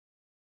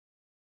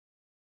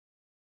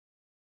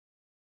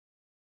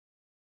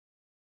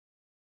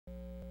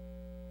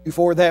You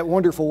for that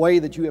wonderful way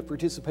that you have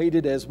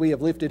participated as we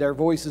have lifted our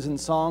voices in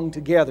song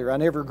together. I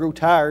never grew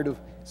tired of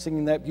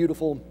singing that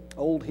beautiful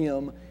old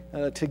hymn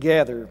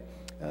together.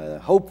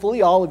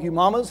 Hopefully all of you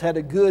mamas had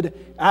a good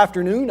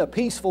afternoon, a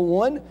peaceful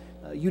one.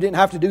 You didn't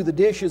have to do the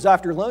dishes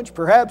after lunch.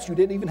 Perhaps you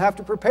didn't even have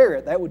to prepare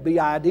it. That would be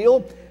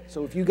ideal.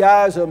 So if you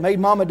guys made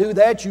mama do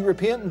that, you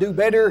repent and do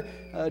better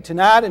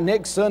tonight and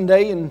next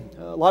Sunday and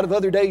a lot of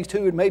other days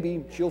too, and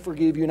maybe she'll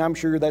forgive you, and I'm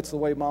sure that's the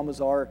way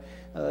mamas are.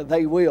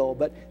 They will.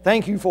 But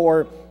thank you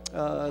for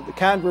the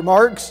kind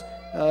remarks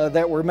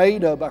that were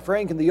made by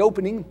Frank in the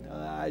opening.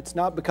 It's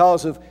not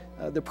because of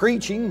the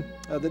preaching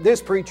that this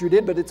preacher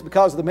did, but it's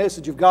because of the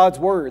message of God's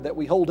Word that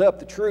we hold up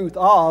the truth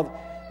of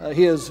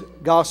His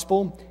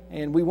gospel,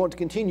 and we want to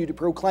continue to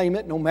proclaim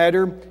it no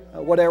matter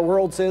what our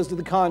world says to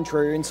the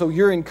contrary. And so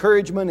your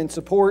encouragement and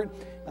support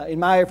in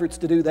my efforts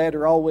to do that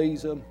are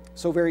always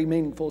so very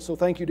meaningful. So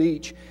thank you to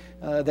each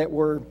that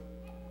were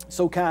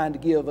so kind to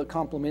give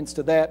compliments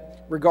to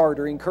that regard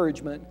or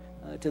encouragement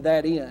to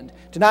that end.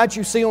 Tonight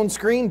you see on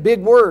screen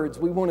big words.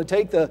 We want to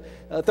take the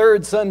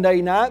third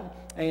Sunday night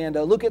and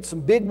look at some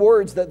big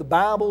words that the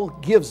Bible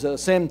gives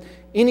us. And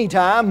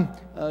anytime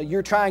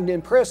you're trying to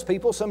impress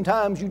people,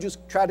 sometimes you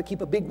just try to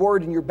keep a big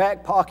word in your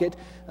back pocket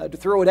to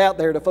throw it out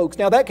there to folks.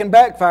 Now that can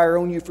backfire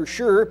on you for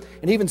sure,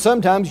 and even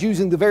sometimes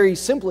using the very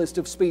simplest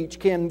of speech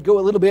can go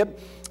a little bit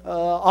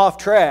off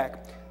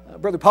track.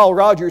 Brother Paul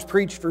Rogers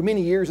preached for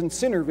many years in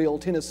Centerville,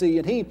 Tennessee,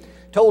 and he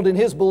told in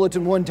his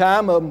bulletin one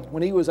time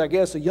when he was, I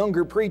guess, a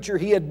younger preacher,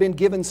 he had been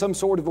given some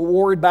sort of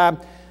award by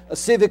a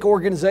civic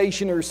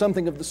organization or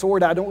something of the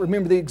sort. I don't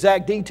remember the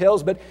exact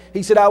details, but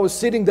he said, I was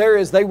sitting there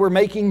as they were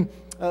making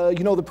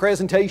the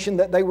presentation,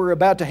 that they were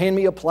about to hand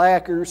me a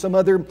plaque or some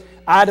other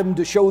item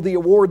to show the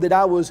award that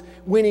I was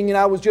winning, and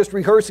I was just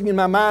rehearsing in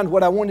my mind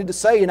what I wanted to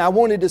say, and I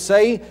wanted to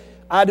say,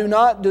 I do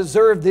not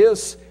deserve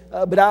this,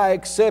 but I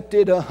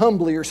accepted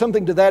humbly, or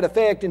something to that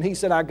effect. And he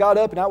said, I got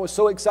up and I was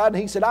so excited.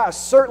 He said, I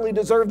certainly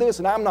deserve this,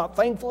 and I'm not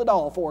thankful at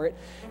all for it.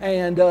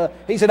 And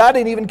he said, I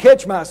didn't even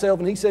catch myself.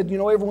 And he said,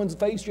 everyone's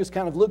face just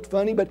kind of looked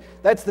funny, but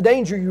that's the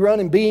danger you run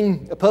in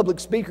being a public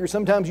speaker.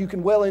 Sometimes you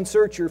can well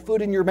insert your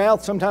foot in your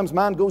mouth. Sometimes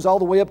mine goes all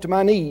the way up to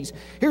my knees.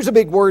 Here's a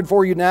big word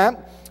for you tonight.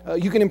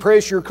 You can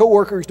impress your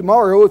coworkers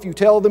tomorrow if you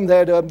tell them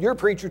that your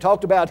preacher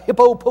talked about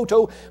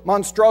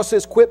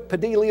hippopotomonstроsis quip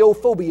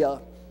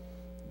pediliophobia.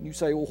 You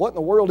say, well, what in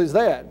the world is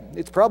that?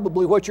 It's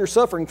probably what you're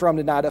suffering from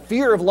tonight, a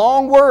fear of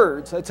long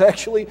words. That's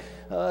actually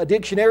a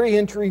dictionary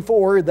entry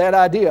for that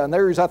idea. And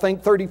there's, I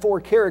think,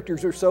 34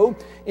 characters or so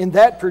in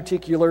that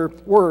particular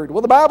word.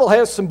 Well, the Bible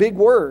has some big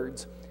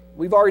words.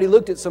 We've already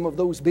looked at some of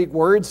those big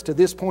words to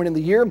this point in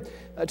the year.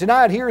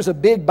 Tonight, here's a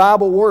big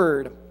Bible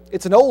word.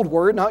 It's an old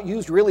word, not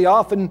used really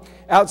often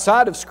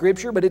outside of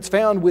Scripture, but it's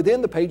found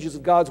within the pages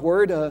of God's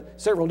Word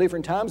several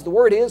different times. The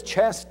word is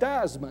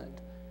chastisement.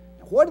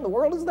 What in the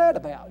world is that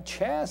about?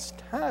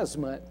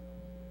 Chastisement.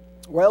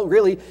 Well,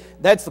 really,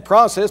 that's the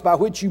process by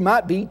which you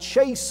might be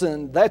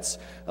chastened. That's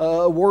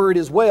a word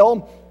as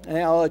well.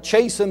 Now,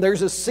 chasten,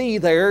 there's a C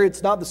there.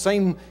 It's not the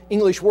same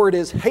English word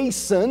as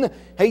hasten.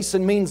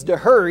 Hasten means to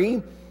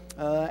hurry.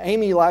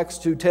 Amy likes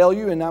to tell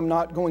you, and I'm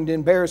not going to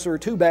embarrass her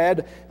too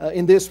bad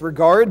in this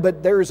regard,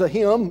 but there's a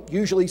hymn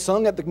usually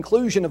sung at the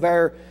conclusion of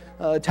our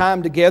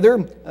time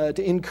together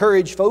to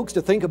encourage folks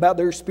to think about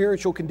their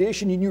spiritual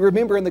condition. And you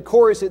remember in the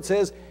chorus it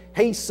says,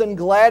 hasten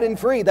glad and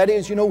free. That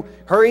is,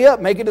 hurry up,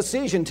 make a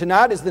decision.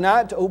 Tonight is the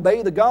night to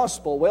obey the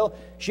gospel. Well,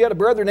 she had a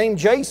brother named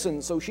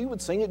Jason, so she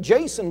would sing it,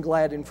 Jason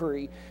glad and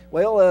free.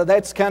 Well,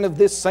 that's kind of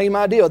this same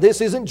idea.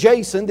 This isn't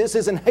Jason, this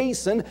isn't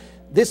hasten,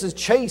 this is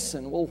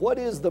chasten. Well, what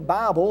does the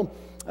Bible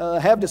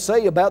have to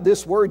say about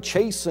this word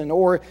chasten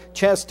or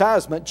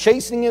chastisement?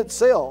 Chastening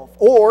itself,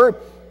 or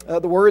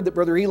the word that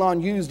Brother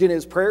Elon used in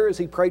his prayer as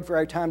he prayed for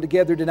our time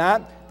together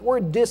tonight, the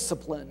word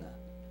discipline.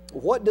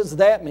 What does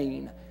that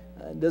mean?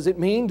 Does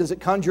it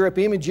conjure up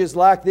images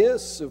like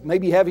this of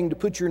maybe having to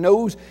put your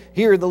nose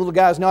here? The little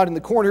guy's not in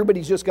the corner, but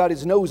he's just got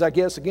his nose, I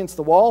guess, against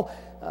the wall.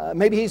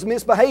 Maybe he's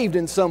misbehaved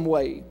in some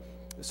way.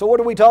 So what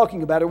are we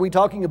talking about? Are we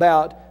talking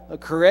about a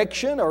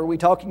correction? Or are we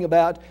talking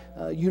about,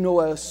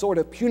 a sort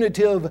of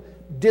punitive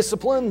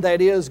discipline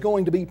that is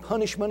going to be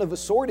punishment of a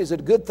sort? Is it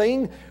a good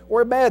thing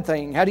or a bad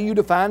thing? How do you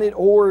define it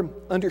or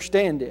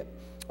understand it?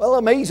 Well,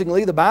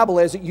 amazingly, the Bible,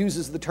 as it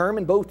uses the term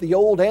in both the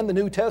Old and the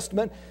New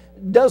Testament,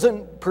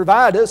 doesn't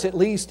provide us at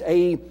least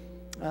a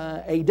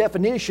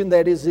definition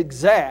that is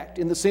exact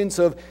in the sense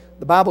of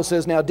the Bible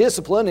says now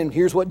discipline, and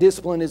here's what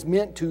discipline is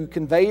meant to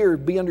convey or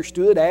be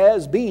understood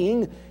as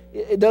being.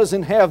 It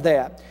doesn't have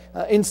that.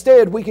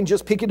 Instead, we can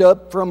just pick it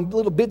up from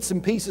little bits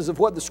and pieces of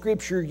what the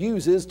Scripture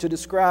uses to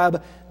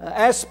describe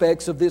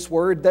aspects of this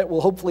word that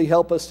will hopefully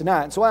help us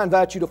tonight. So I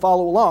invite you to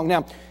follow along.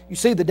 Now, you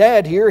see the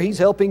dad here, he's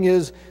helping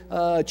his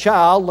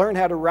child learn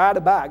how to ride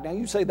a bike. Now,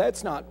 you say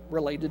that's not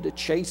related to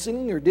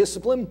chastening or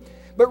discipline,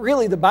 but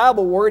really the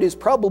Bible word is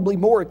probably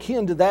more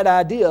akin to that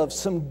idea of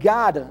some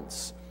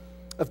guidance,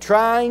 of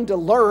trying to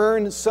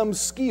learn some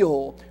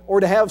skill or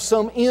to have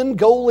some end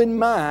goal in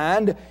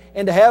mind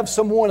and to have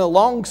someone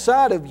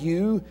alongside of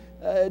you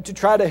to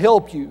try to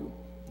help you.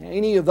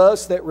 Any of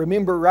us that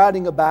remember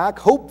riding a bike,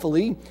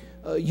 hopefully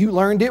you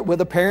learned it with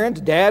a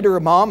parent, dad or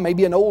a mom,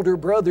 maybe an older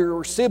brother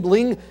or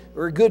sibling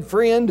or a good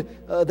friend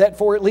that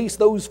for at least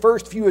those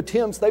first few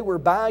attempts they were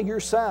by your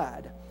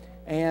side.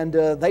 And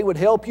they would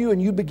help you, and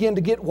you'd begin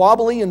to get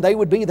wobbly, and they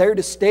would be there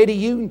to steady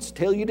you and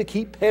tell you to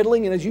keep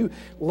pedaling. And as you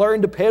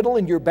learned to pedal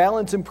and your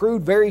balance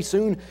improved, very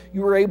soon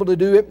you were able to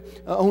do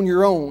it on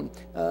your own.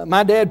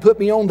 My dad put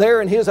me on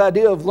there, and his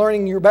idea of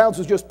learning your balance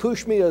was just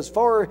push me as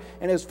far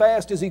and as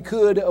fast as he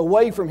could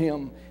away from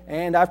him.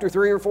 And after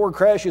 3 or 4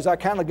 crashes, I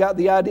kind of got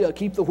the idea.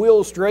 Keep the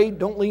wheels straight.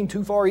 Don't lean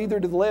too far either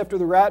to the left or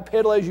the right.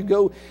 Pedal as you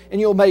go, and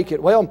you'll make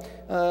it. Well,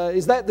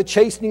 is that the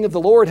chastening of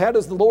the Lord? How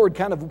does the Lord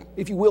kind of,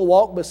 if you will,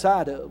 walk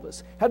beside of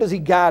us? How does He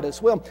guide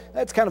us? Well,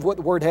 that's kind of what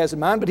the Word has in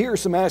mind, but here are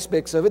some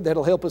aspects of it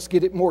that'll help us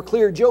get it more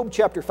clear. Job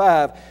chapter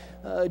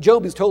 5.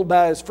 Job is told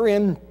by his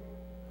friend,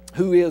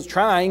 who is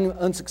trying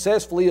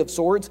unsuccessfully of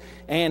sorts,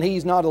 and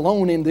he's not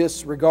alone in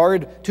this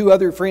regard. 2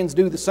 other friends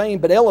do the same,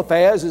 but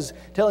Eliphaz is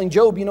telling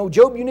Job,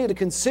 Job, you need to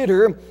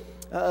consider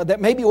that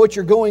maybe what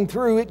you're going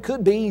through, it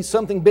could be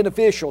something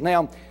beneficial.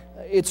 Now,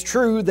 it's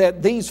true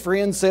that these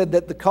friends said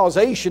that the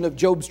causation of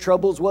Job's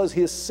troubles was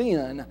his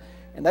sin,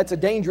 and that's a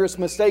dangerous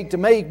mistake to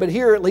make, but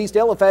here at least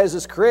Eliphaz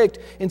is correct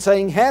in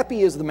saying,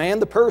 happy is the man,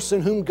 the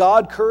person whom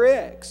God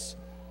corrects.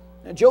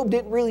 Now, Job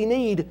didn't really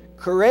need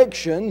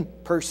correction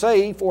per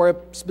se for a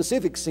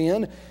specific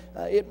sin.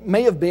 It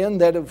may have been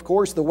that, of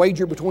course, the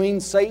wager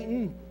between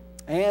Satan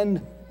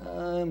and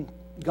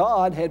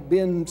God had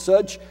been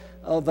such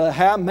of a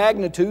high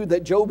magnitude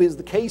that Job is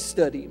the case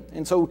study.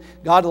 And so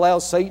God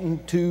allows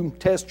Satan to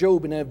test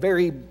Job in a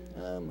very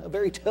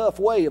tough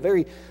way, a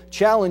very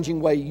challenging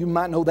way. You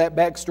might know that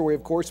backstory,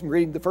 of course, from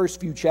reading the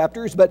first few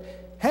chapters, but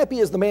happy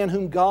is the man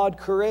whom God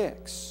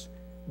corrects.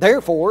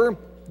 Therefore,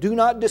 do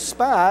not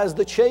despise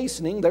the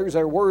chastening, there's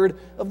our word,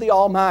 of the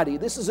Almighty.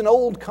 This is an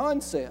old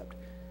concept.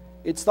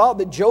 It's thought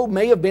that Job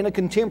may have been a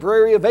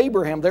contemporary of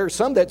Abraham. There are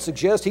some that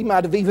suggest he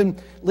might have even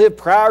lived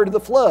prior to the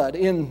flood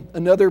in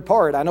another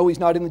part. I know he's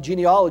not in the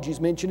genealogies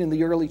mentioned in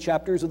the early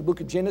chapters of the book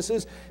of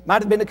Genesis.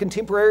 Might have been a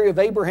contemporary of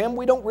Abraham.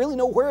 We don't really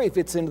know where he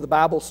fits into the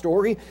Bible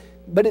story,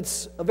 but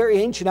it's a very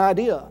ancient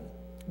idea.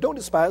 Don't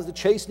despise the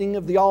chastening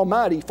of the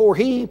Almighty, for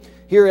He,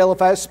 here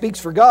Eliphaz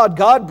speaks for God,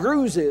 God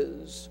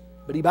bruises,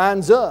 but He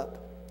binds up.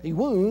 He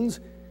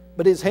wounds,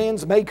 but His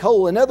hands make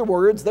whole. In other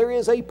words, there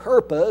is a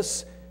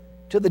purpose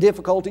to the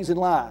difficulties in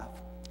life.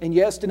 And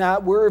yes,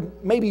 tonight we're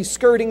maybe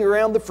skirting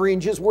around the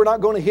fringes. We're not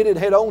going to hit it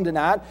head on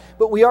tonight,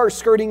 but we are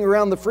skirting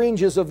around the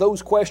fringes of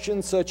those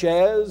questions such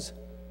as,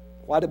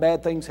 why do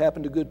bad things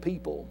happen to good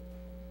people?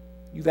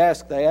 You've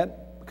asked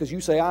that because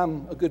you say,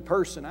 I'm a good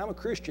person, I'm a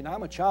Christian,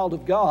 I'm a child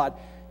of God,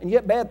 and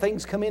yet bad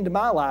things come into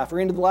my life or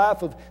into the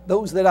life of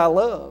those that I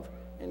love.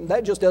 And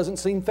that just doesn't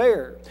seem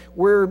fair.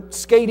 We're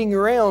skating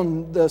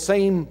around the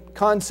same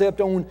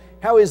concept on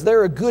how is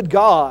there a good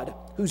God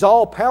who's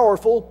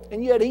all-powerful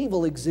and yet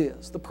evil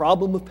exists. The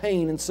problem of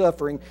pain and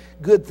suffering,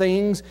 good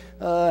things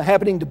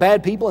happening to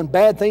bad people and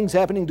bad things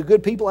happening to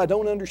good people, I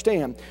don't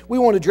understand. We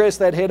won't address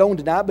that head on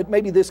tonight, but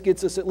maybe this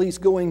gets us at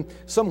least going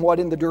somewhat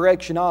in the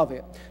direction of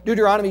it.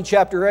 Deuteronomy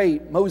chapter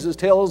 8, Moses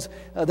tells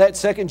that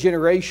second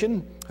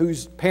generation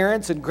whose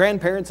parents and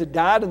grandparents had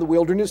died in the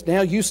wilderness,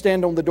 now you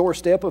stand on the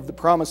doorstep of the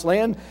promised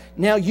land.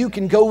 Now you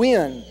can go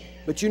in,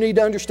 but you need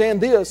to understand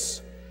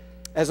this.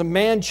 As a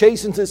man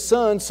chastens his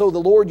son, so the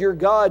Lord your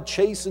God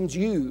chastens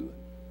you.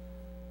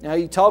 Now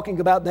he's talking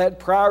about that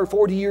prior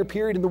 40-year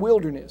period in the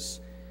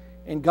wilderness.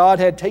 And God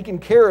had taken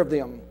care of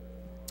them.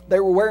 They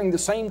were wearing the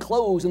same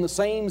clothes and the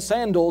same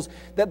sandals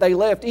that they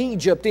left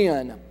Egypt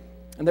in.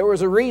 And there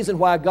was a reason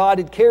why God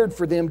had cared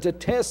for them, to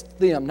test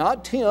them.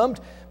 Not tempt,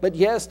 but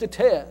yes, to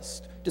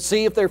test. To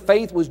see if their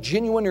faith was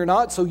genuine or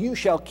not, so you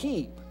shall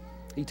keep.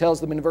 He tells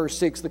them in verse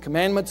 6, the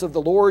commandments of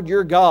the Lord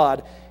your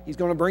God. He's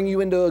going to bring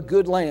you into a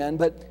good land,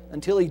 but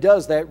until He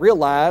does that,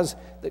 realize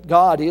that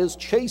God is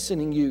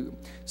chastening you.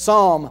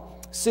 Psalm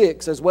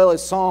 6 as well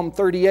as Psalm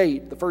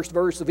 38, the first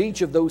verse of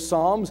each of those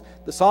Psalms,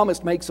 the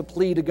psalmist makes a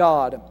plea to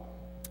God.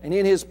 And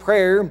in his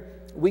prayer,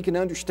 we can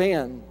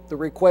understand the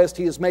request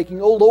he is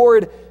making. O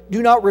Lord,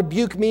 do not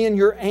rebuke me in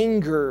your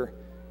anger,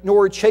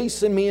 nor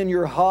chasten me in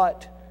your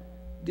hot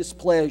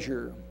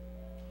displeasure.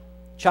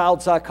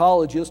 Child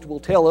psychologists will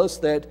tell us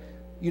that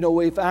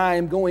if I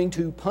am going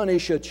to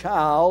punish a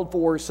child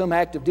for some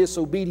act of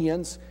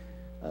disobedience,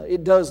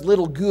 it does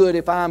little good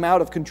if I'm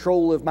out of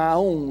control of my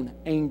own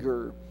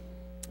anger.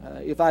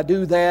 If I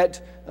do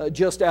that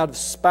just out of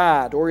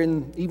spite, or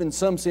in even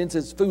some sense,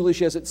 as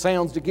foolish as it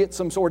sounds, to get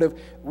some sort of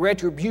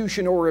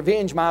retribution or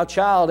revenge, my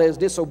child has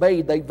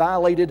disobeyed. They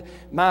violated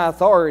my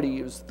authority.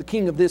 It was the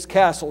king of this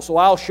castle, so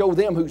I'll show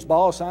them who's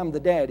boss. I'm the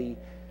daddy.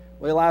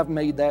 Well, I've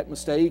made that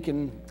mistake,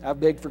 and I've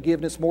begged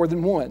forgiveness more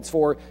than once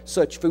for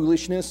such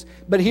foolishness.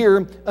 But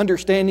here,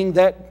 understanding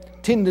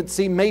that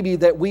tendency maybe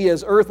that we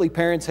as earthly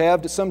parents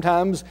have to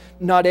sometimes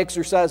not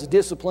exercise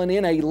discipline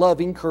in a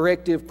loving,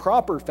 corrective,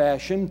 proper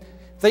fashion,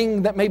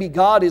 thinking that maybe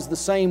God is the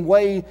same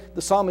way,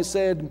 the psalmist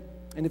said,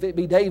 And if it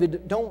be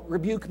David, don't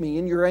rebuke me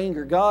in your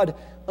anger. God,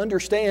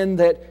 understand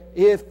that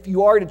if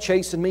you are to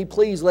chasten me,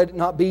 please let it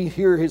not be,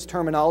 hear his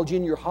terminology,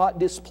 in your hot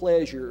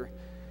displeasure.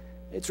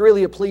 It's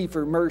really a plea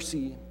for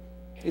mercy.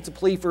 It's a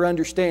plea for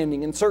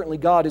understanding. And certainly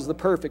God is the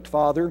perfect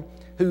Father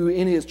who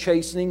in his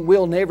chastening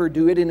will never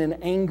do it in an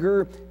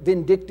anger,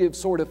 vindictive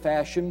sort of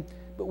fashion,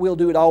 but will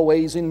do it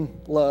always in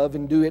love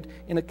and do it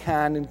in a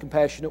kind and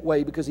compassionate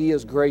way because he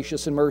is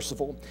gracious and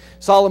merciful.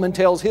 Solomon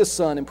tells his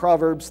son in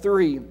Proverbs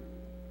 3,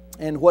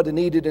 and what a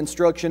needed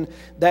instruction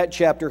that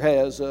chapter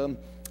has. I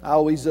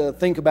always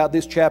think about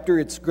this chapter.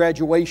 It's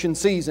graduation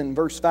season.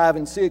 Verse 5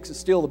 and 6 is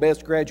still the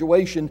best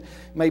graduation,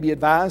 maybe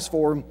advice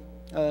for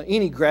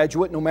any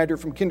graduate, no matter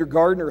from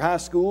kindergarten or high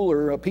school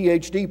or a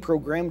PhD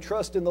program.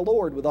 Trust in the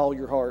Lord with all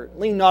your heart.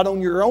 Lean not on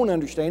your own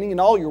understanding. In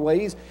all your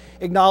ways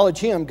acknowledge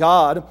him,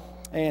 God,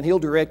 and he'll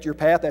direct your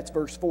path. That's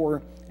verse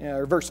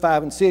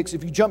 5 and 6.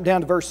 If you jump down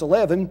to verse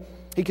 11,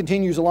 he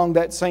continues along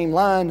that same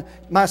line.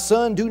 My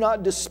son, do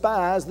not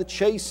despise the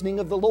chastening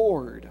of the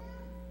Lord,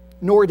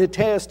 nor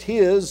detest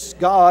his,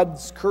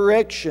 God's,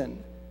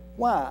 correction.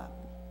 Why?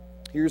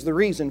 Here's the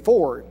reason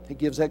for it. He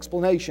gives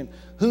explanation.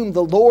 Whom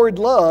the Lord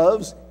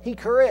loves, he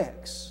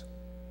corrects.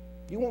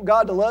 You want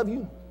God to love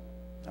you?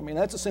 I mean,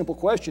 that's a simple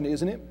question,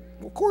 isn't it?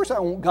 Well, of course I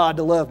want God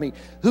to love me.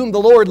 Whom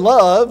the Lord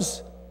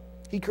loves,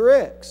 he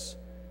corrects.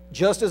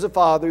 Just as a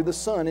father, the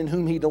son in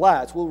whom he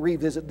delights. We'll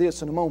revisit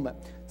this in a moment.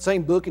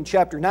 Same book in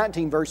chapter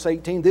 19, verse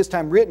 18, this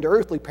time written to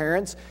earthly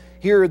parents.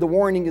 Here the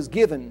warning is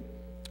given.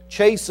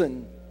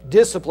 Chasten,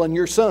 discipline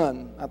your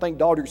son. I think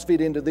daughters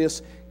fit into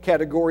this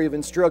category of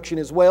instruction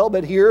as well,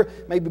 but here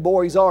maybe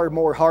boys are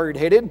more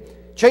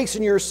hard-headed.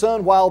 Chasten your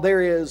son while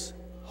there is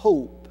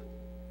hope.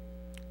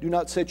 Do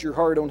not set your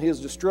heart on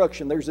his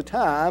destruction. There's a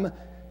time,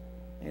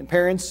 and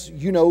parents,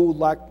 you know,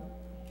 like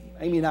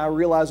Amy and I are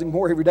realizing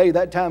more every day,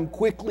 that time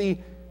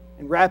quickly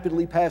and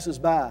rapidly passes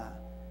by.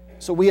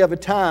 So we have a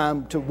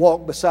time to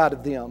walk beside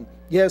of them.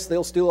 Yes,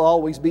 they'll still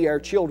always be our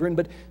children,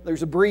 but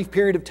there's a brief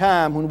period of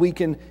time when we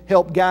can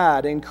help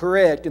guide and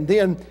correct, and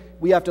then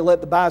we have to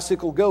let the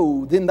bicycle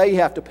go. Then they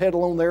have to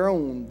pedal on their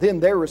own. Then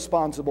they're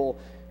responsible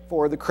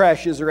for the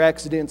crashes or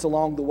accidents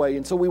along the way.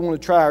 And so we want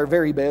to try our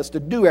very best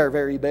to do our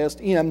very best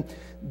in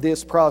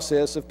this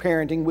process of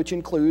parenting, which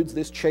includes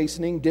this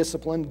chastening,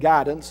 discipline,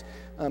 guidance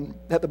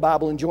that the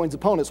Bible enjoins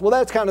upon us. Well,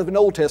 that's kind of an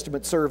Old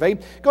Testament survey.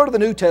 Go to the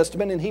New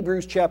Testament in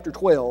Hebrews chapter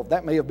 12.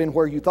 That may have been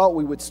where you thought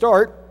we would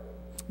start,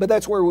 but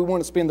that's where we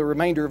want to spend the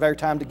remainder of our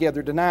time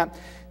together tonight,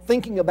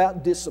 thinking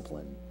about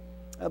discipline.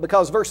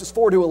 Because verses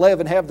 4 to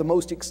 11 have the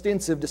most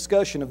extensive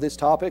discussion of this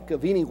topic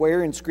of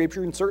anywhere in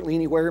Scripture, and certainly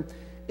anywhere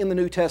in the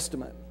New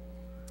Testament.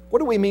 What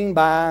do we mean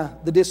by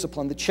the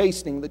discipline, the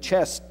chastening, the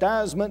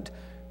chastisement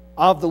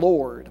of the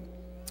Lord?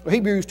 Well,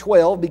 Hebrews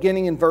 12,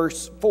 beginning in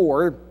verse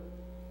 4,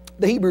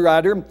 the Hebrew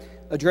writer,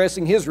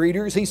 addressing his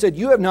readers, he said,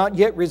 You have not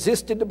yet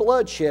resisted to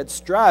bloodshed,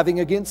 striving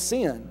against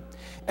sin,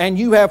 and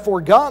you have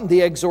forgotten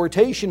the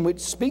exhortation which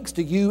speaks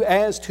to you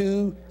as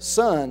to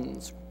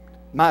sons.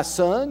 My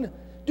son,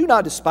 do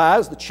not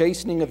despise the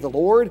chastening of the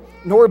Lord,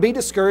 nor be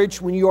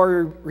discouraged when you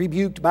are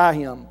rebuked by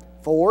him.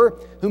 For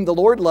whom the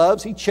Lord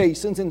loves, he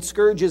chastens and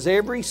scourges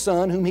every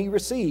son whom he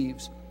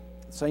receives.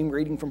 Same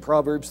reading from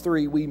Proverbs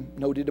 3 we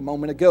noted a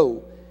moment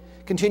ago.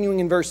 Continuing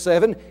in verse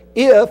 7,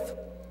 if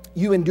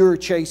you endure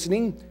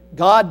chastening,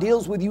 God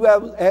deals with you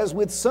as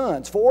with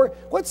sons. For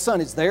what son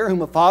is there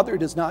whom a father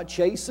does not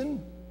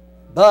chasten?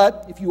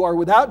 But if you are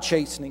without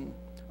chastening,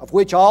 of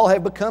which all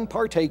have become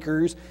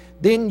partakers,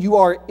 then you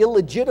are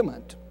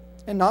illegitimate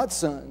and not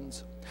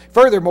sons.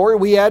 Furthermore,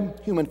 we had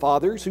human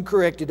fathers who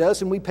corrected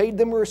us, and we paid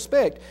them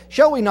respect.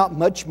 Shall we not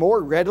much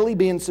more readily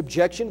be in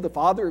subjection to the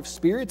Father of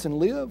spirits and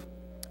live?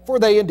 For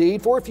they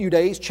indeed for a few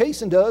days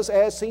chastened us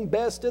as seemed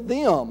best to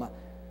them,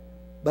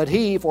 but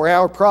he for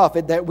our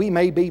profit, that we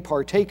may be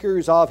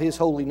partakers of his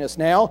holiness.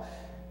 Now,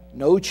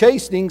 no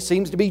chastening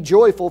seems to be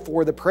joyful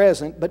for the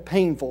present, but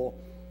painful.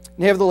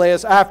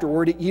 Nevertheless,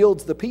 afterward it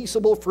yields the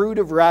peaceable fruit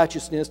of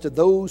righteousness to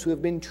those who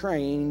have been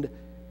trained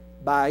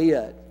by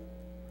it.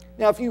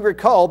 Now, if you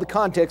recall the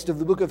context of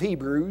the book of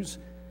Hebrews,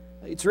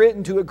 it's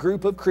written to a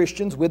group of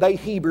Christians with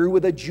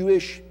a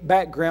Jewish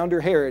background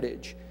or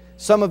heritage.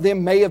 Some of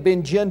them may have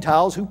been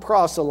Gentiles who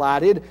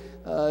proselyted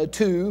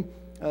to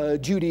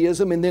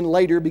Judaism and then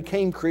later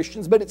became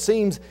Christians, but it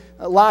seems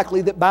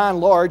likely that by and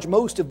large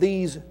most of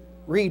these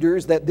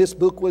readers that this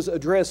book was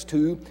addressed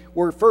to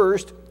were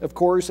first, of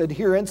course,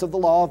 adherents of the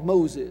law of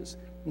Moses.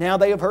 Now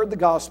they have heard the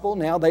gospel,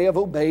 now they have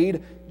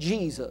obeyed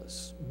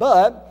Jesus.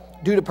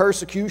 But due to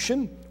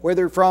persecution,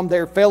 whether from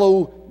their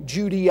fellow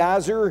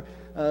Judaizers,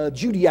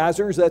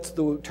 that's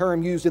the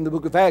term used in the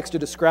book of Acts to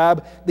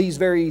describe these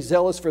very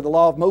zealous for the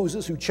law of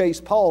Moses who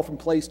chased Paul from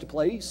place to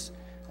place,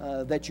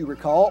 that you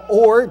recall,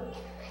 or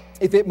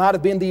if it might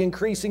have been the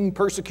increasing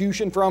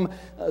persecution from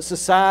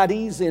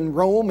societies in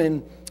Rome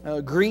and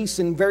Greece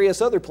and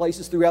various other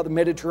places throughout the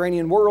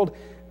Mediterranean world,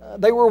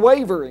 they were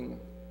wavering.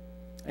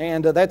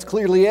 And that's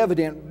clearly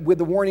evident with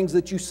the warnings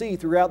that you see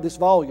throughout this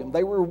volume.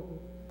 They were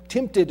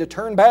tempted to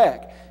turn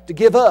back, to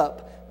give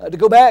up, to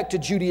go back to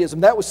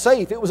Judaism. That was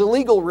safe. It was a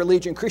legal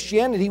religion.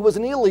 Christianity was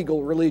an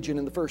illegal religion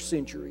in the first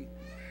century.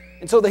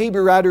 And so the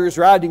Hebrew writer is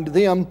writing to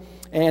them,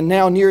 and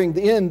now nearing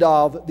the end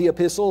of the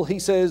epistle, he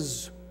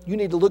says, you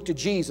need to look to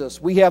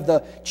Jesus. We have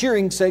the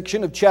cheering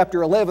section of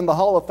chapter 11, the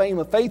Hall of Fame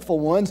of Faithful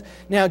Ones.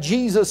 Now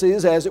Jesus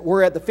is, as it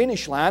were, at the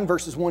finish line,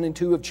 verses 1 and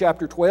 2 of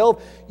chapter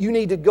 12. You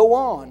need to go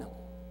on.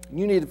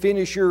 You need to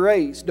finish your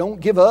race.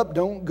 Don't give up.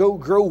 Don't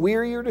grow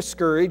weary or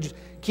discouraged.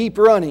 Keep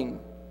running.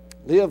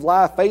 Live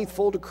life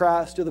faithful to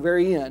Christ to the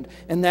very end.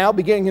 And now,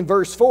 beginning in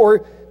verse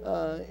 4,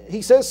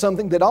 he says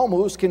something that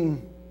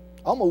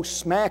almost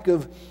smack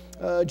of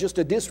just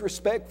a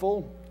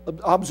disrespectful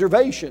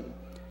observation.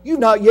 You've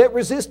not yet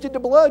resisted to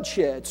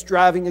bloodshed,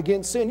 striving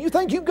against sin. You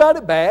think you've got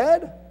it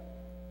bad?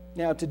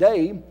 Now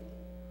today,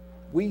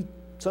 we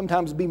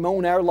sometimes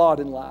bemoan our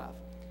lot in life.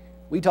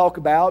 We talk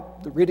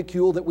about the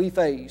ridicule that we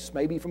face,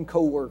 maybe from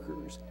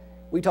coworkers.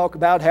 We talk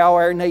about how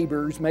our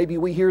neighbors, maybe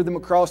we hear them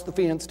across the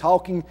fence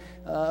talking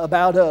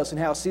about us and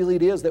how silly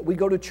it is that we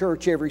go to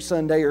church every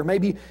Sunday. Or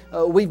maybe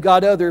we've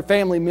got other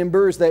family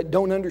members that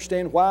don't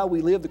understand why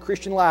we live the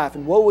Christian life.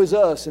 And woe is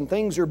us, and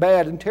things are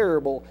bad and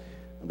terrible.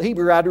 The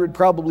Hebrew writer would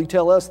probably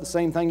tell us the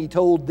same thing he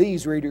told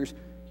these readers.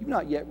 You've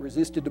not yet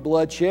resisted to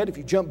bloodshed. If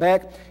you jump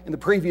back in the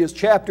previous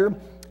chapter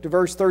to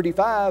verse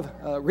 35,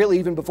 really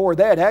even before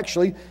that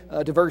actually,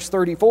 to verse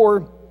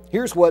 34,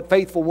 here's what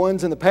faithful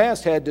ones in the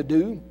past had to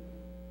do.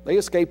 They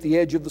escaped the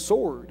edge of the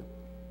sword.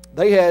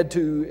 They had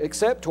to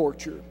accept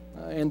torture,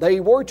 and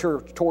they were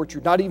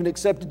tortured, not even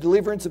accepted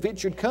deliverance if it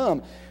should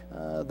come.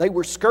 They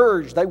were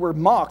scourged, they were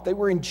mocked, they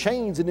were in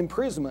chains and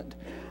imprisonment.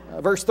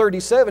 Verse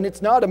 37,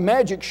 it's not a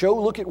magic show.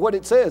 Look at what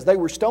it says. They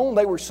were stoned,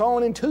 they were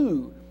sawn in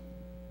two.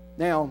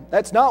 Now,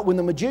 that's not when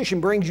the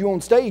magician brings you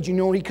on stage, you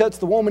know, and he cuts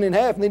the woman in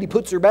half and then he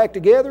puts her back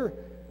together.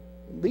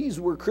 These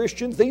were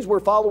Christians, these were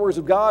followers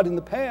of God in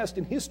the past,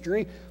 in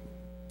history,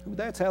 who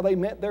that's how they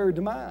met their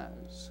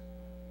demise.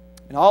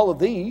 And all of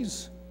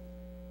these,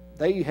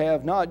 they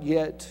have not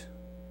yet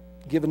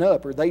given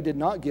up, or they did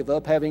not give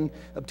up, having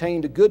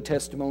obtained a good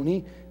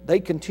testimony. They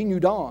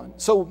continued on.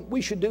 So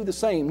we should do the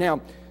same.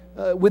 Now,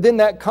 within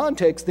that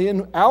context,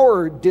 then,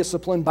 our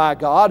discipline by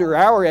God, or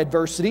our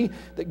adversity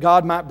that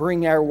God might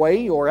bring our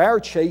way, or our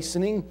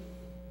chastening,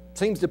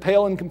 seems to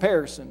pale in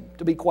comparison,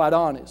 to be quite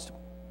honest.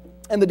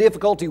 And the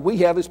difficulty we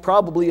have is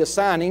probably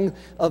assigning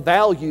a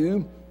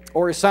value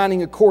or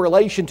assigning a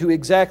correlation to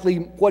exactly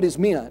what is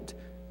meant.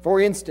 For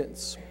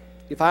instance,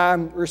 if I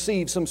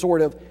receive some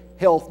sort of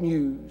health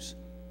news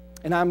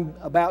and I'm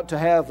about to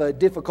have a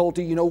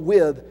difficulty,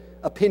 with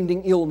a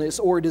pending illness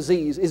or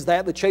disease, is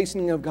that the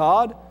chastening of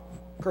God?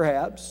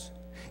 Perhaps.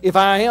 If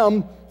I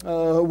am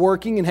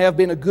working and have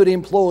been a good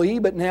employee,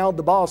 but now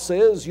the boss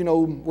says,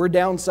 we're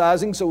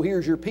downsizing, so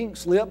here's your pink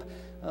slip.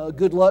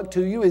 Good luck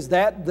to you. Is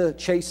that the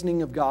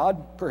chastening of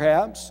God?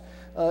 Perhaps.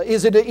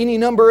 Is it any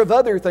number of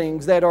other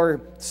things that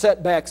are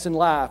setbacks in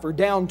life, or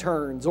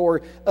downturns,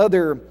 or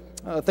other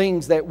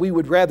things that we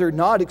would rather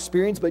not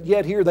experience, but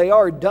yet here they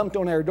are dumped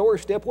on our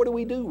doorstep? What do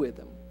we do with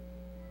them?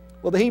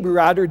 Well, the Hebrew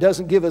writer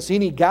doesn't give us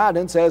any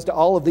guidance as to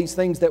all of these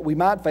things that we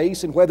might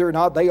face and whether or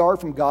not they are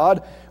from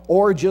God,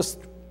 or just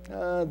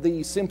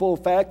the simple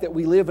fact that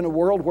we live in a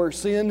world where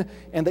sin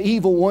and the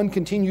evil one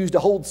continues to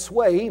hold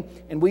sway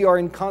and we are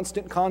in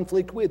constant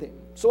conflict with him.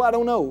 So I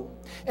don't know.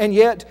 And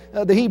yet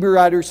the Hebrew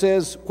writer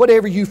says,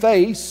 whatever you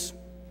face,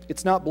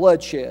 it's not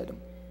bloodshed.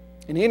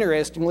 And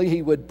interestingly,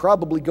 he would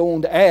probably go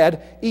on to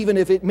add, even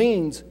if it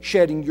means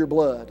shedding your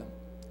blood.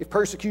 If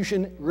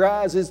persecution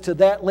rises to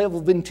that level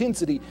of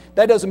intensity,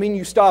 that doesn't mean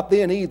you stop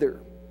then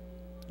either.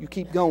 You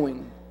keep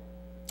going.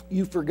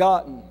 You've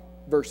forgotten,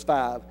 verse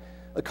 5.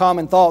 A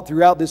common thought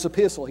throughout this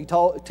epistle. He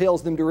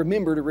tells them to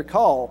remember, to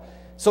recall.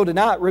 So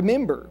tonight,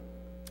 remember,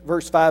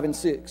 verse 5 and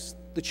 6,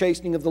 the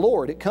chastening of the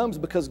Lord. It comes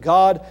because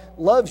God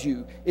loves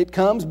you. It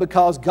comes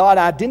because God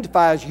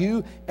identifies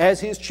you as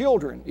His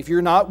children. If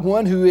you're not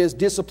one who is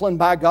disciplined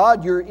by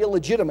God, you're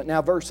illegitimate.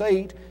 Now, verse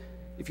 8,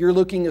 if you're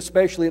looking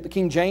especially at the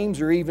King James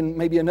or even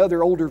maybe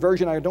another older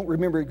version, I don't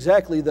remember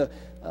exactly the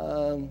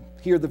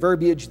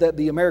verbiage that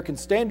the American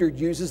Standard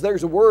uses.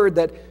 There's a word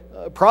that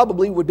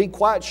probably would be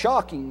quite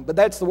shocking, but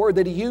that's the word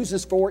that he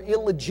uses for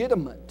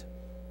illegitimate.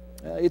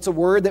 It's a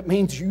word that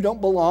means you don't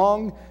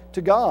belong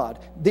to God.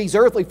 These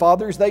earthly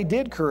fathers, they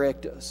did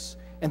correct us,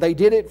 and they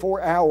did it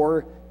for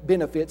our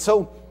benefit.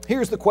 So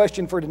here's the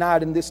question for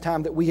tonight in this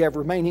time that we have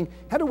remaining.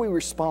 How do we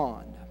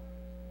respond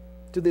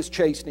to this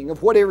chastening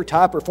of whatever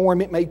type or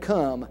form it may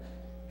come?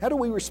 How do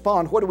we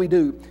respond? What do we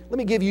do? Let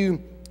me give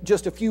you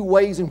just a few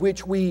ways in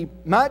which we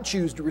might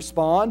choose to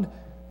respond,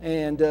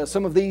 and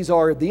some of these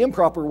are the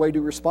improper way to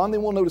respond.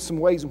 Then we'll notice some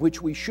ways in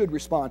which we should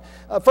respond.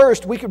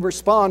 First, we could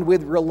respond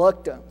with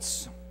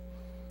reluctance.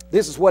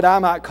 This is what I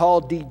might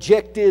call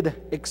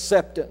dejected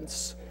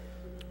acceptance.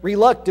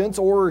 Reluctance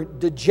or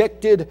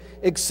dejected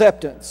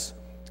acceptance.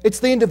 It's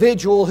the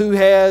individual who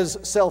has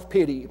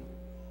self-pity.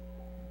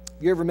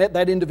 You ever met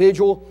that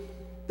individual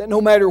that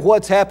no matter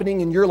what's happening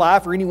in your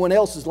life or anyone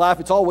else's life,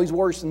 it's always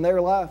worse than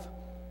their life?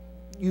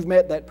 You've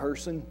met that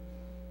person.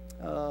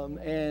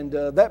 And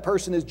that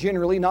person is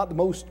generally not the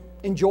most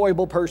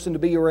enjoyable person to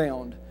be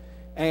around.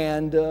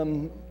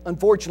 And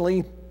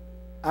unfortunately,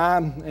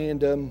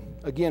 again,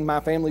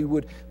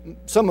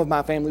 some of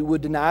my family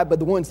would deny it, but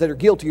the ones that are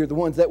guilty are the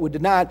ones that would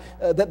deny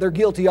that they're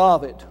guilty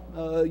of it.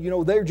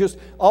 They're just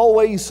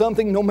always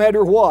something, no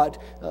matter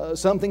what.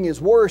 Something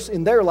is worse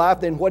in their life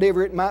than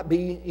whatever it might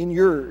be in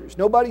yours.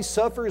 Nobody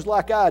suffers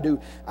like I do.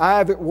 I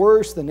have it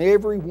worse than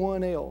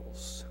everyone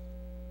else.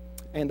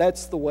 And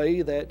that's the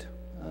way that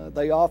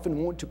they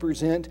often want to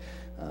present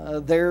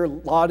their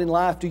lot in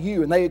life to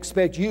you. And they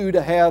expect you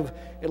to have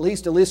at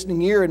least a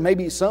listening ear and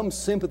maybe some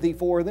sympathy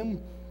for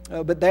them.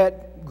 But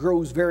that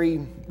grows very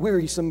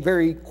wearisome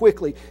very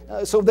quickly.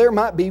 So there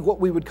might be what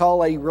we would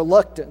call a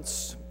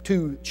reluctance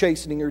to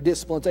chastening or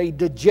disciplines, a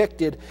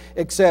dejected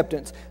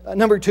acceptance.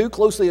 Number two,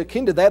 closely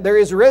akin to that, there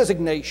is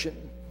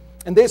resignation.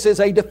 And this is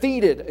a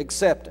defeated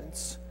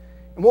acceptance.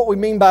 And what we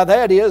mean by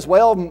that is,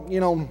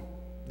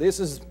 this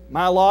is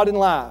my lot in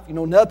life.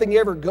 Nothing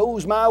ever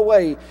goes my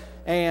way.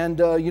 And,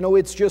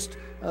 it's just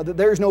that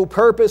there's no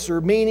purpose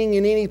or meaning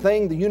in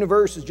anything. The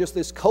universe is just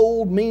this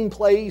cold, mean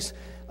place.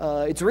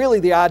 It's really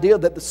the idea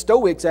that the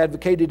Stoics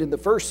advocated in the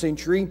first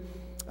century.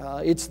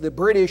 It's the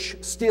British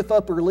stiff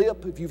upper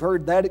lip, if you've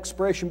heard that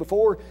expression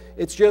before.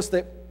 It's just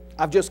that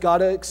I've just got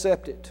to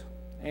accept it.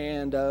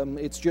 And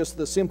it's just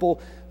the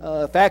simple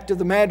fact of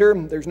the matter.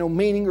 There's no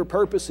meaning or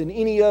purpose in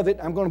any of it.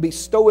 I'm going to be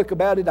stoic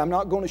about it. I'm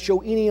not going to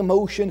show any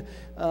emotion.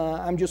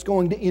 I'm just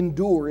going to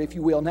endure, if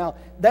you will. Now,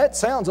 that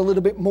sounds a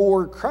little bit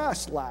more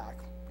Christ-like,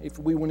 if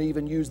we want to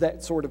even use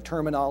that sort of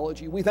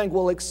terminology. We think,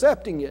 well,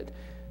 accepting it.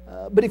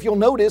 But if you'll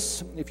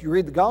notice, if you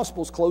read the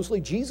Gospels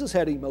closely, Jesus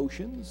had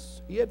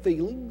emotions. He had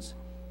feelings.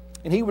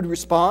 And He would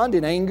respond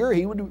in anger.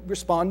 He would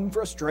respond in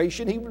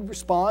frustration. He would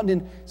respond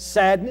in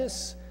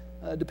sadness,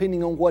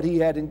 depending on what He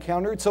had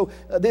encountered. So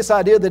this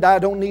idea that I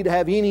don't need to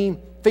have any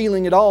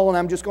feeling at all and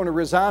I'm just going to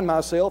resign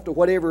myself to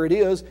whatever it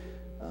is,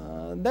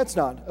 that's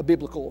not a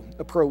biblical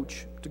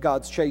approach to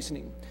God's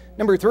chastening.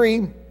 Number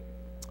three,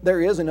 there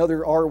is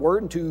another R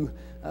word, two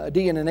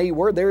D and an A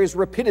word. There is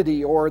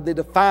rapidity, or the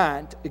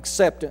defiant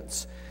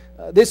acceptance.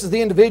 This is the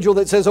individual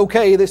that says,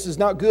 okay, this is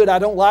not good, I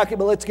don't like it,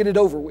 but let's get it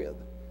over with.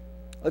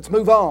 Let's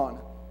move on.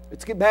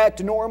 Let's get back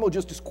to normal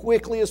just as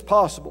quickly as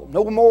possible.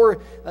 No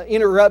more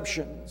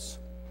interruptions.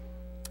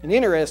 And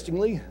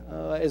interestingly,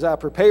 as I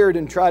prepared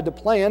and tried to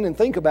plan and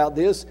think about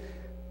this,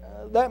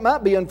 that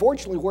might be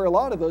unfortunately where a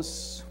lot of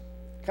us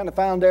kind of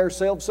found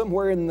ourselves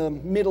somewhere in the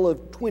middle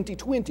of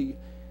 2020.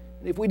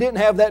 And if we didn't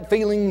have that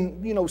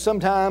feeling,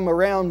 sometime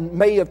around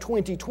May of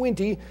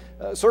 2020,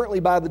 certainly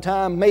by the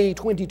time May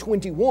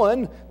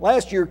 2021,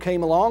 last year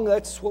came along,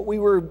 that's what we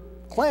were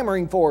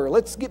clamoring for.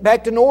 Let's get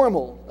back to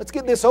normal. Let's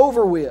get this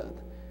over with.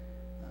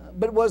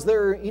 But was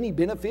there any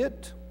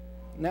benefit?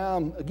 Now,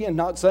 I'm again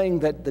not saying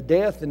that the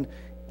death and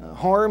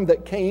harm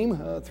that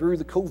came through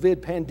the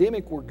COVID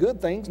pandemic were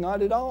good things,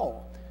 not at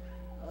all.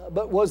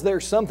 But was there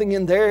something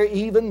in there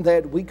even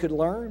that we could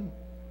learn?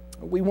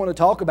 We want to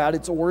talk about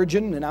its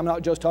origin, and I'm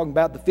not just talking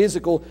about the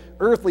physical,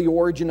 earthly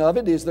origin of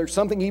it. Is there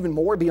something even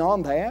more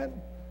beyond that?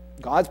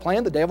 God's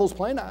plan, the devil's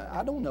plan?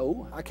 I don't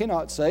know. I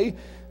cannot say.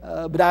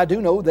 But I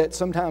do know that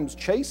sometimes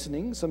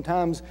chastening,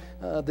 sometimes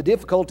the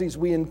difficulties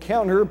we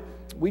encounter,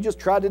 we just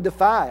try to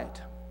defy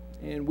it.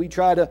 And we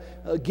try to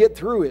get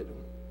through it.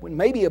 When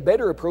maybe a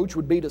better approach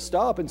would be to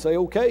stop and say,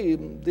 okay,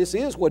 this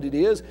is what it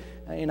is,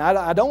 and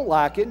I don't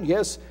like it.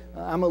 Yes,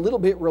 I'm a little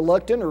bit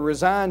reluctant or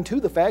resigned to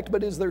the fact,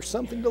 but is there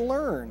something to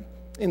learn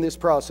in this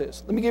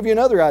process? Let me give you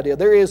another idea.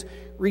 There is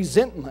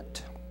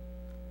resentment.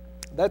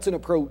 That's an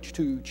approach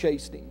to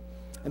chastening.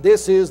 And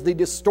this is the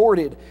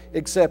distorted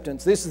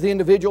acceptance. This is the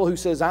individual who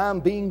says,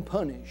 I'm being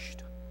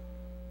punished.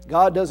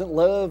 God doesn't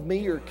love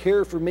me or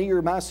care for me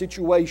or my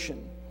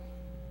situation.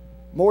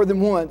 More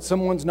than once,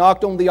 someone's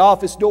knocked on the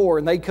office door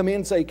and they come in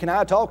and say, can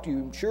I talk to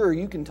you? Sure,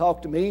 you can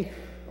talk to me.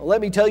 Well,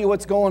 let me tell you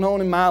what's going on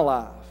in my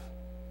life.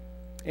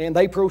 And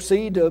they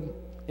proceed to,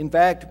 in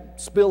fact,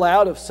 spill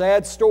out a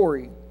sad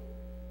story.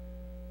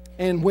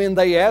 And when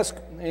they ask,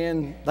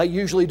 and they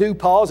usually do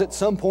pause at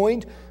some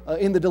point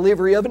in the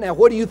delivery of it, now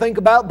what do you think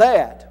about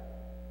that?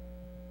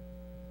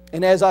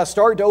 And as I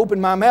start to open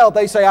my mouth,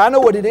 they say, I know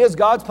what it is.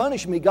 God's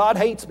punishing me. God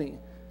hates me.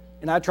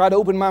 And I try to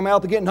open my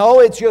mouth again.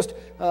 No, it's just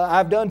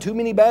I've done too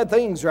many bad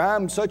things, or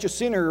I'm such a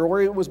sinner,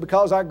 or it was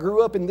because I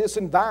grew up in this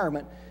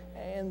environment.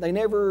 And they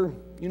never,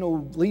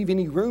 leave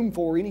any room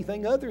for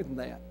anything other than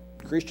that.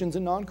 Christians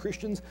and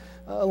non-Christians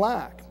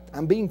alike.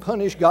 I'm being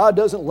punished. God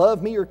doesn't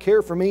love me or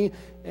care for me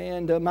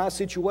and my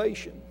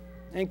situation.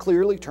 And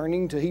clearly,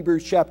 turning to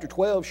Hebrews chapter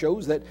 12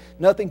 shows that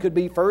nothing could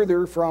be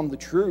further from the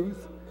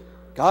truth.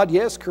 God,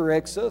 yes,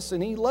 corrects us,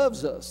 and He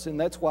loves us, and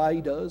that's why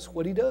He does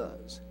what He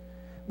does.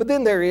 But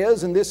then there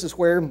is, and this is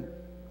where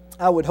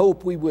I would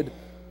hope we would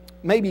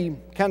maybe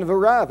kind of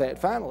arrive at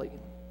finally.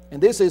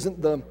 And this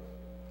isn't the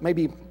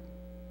maybe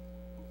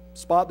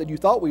spot that you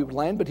thought we would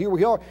land, but here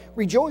we are,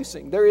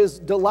 rejoicing. There is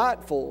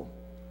delightful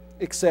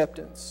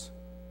acceptance,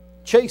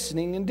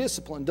 chastening and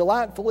discipline,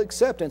 delightful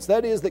acceptance.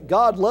 That is that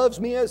God loves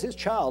me as His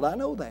child. I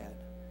know that.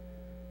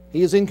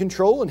 He is in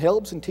control and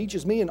helps and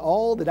teaches me in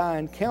all that I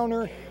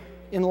encounter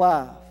in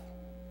life.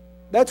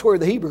 That's where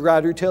the Hebrew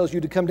writer tells you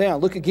to come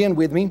down. Look again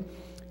with me,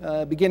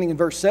 beginning in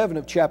verse 7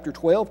 of chapter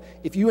 12.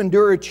 If you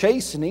endure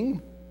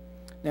chastening,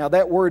 now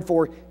that word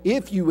for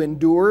if you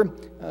endure,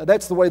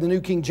 that's the way the New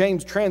King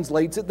James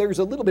translates it. There's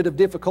a little bit of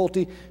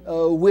difficulty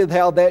with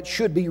how that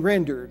should be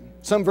rendered.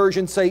 Some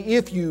versions say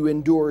if you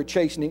endure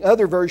chastening.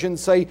 Other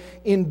versions say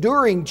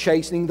enduring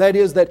chastening. That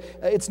is, that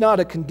it's not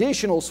a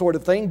conditional sort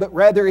of thing, but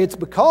rather it's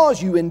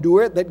because you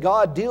endure it that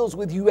God deals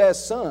with you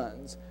as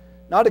sons.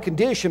 Not a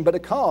condition, but a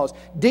cause.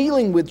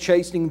 Dealing with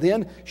chastening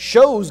then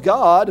shows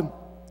God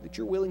that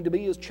you're willing to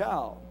be His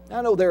child.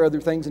 I know there are other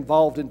things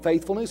involved in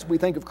faithfulness. We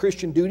think of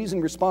Christian duties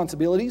and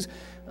responsibilities.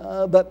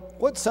 But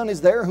what son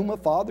is there whom a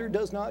father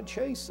does not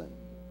chasten?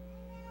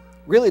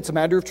 Really, it's a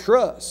matter of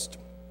trust.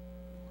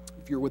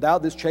 If you're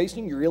without this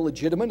chastening, you're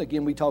illegitimate.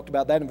 Again, we talked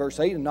about that in verse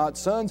 8, and not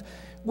sons.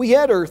 We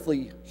had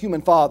earthly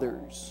human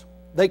fathers.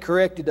 They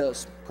corrected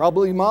us.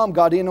 Probably Mom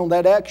got in on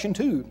that action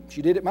too.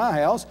 She did at my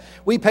house.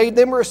 We paid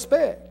them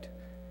respect.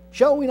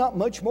 Shall we not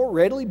much more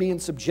readily be in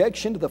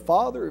subjection to the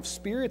Father of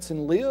spirits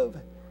and live?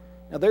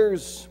 Now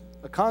there's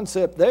a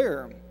concept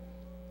there.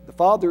 The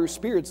Father of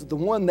spirits is the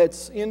one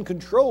that's in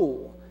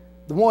control,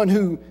 the one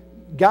who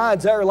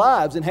guides our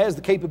lives and has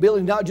the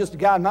capability not just to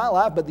guide my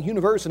life, but the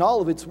universe and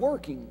all of its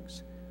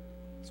workings.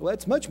 So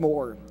that's much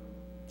more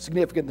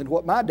significant than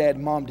what my dad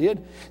and mom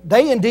did.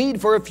 They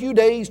indeed for a few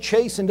days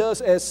chastened us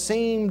as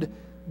seemed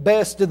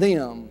best to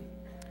them.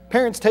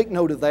 Parents, take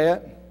note of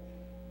that.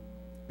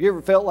 Have you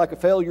ever felt like a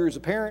failure as a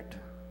parent?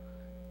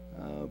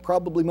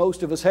 Probably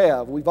most of us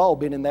have. We've all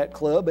been in that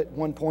club at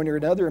one point or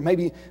another, and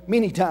maybe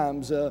many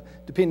times,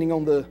 depending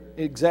on the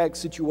exact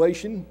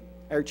situation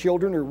our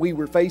children or we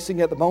were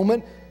facing at the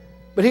moment.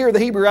 But here the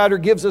Hebrew writer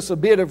gives us a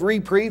bit of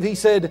reprieve. He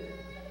said,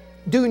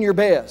 doing your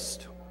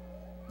best.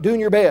 Doing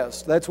your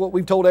best. That's what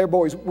we've told our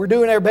boys. We're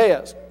doing our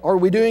best. Are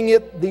we doing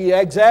it the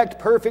exact,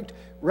 perfect,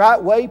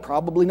 right way?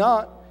 Probably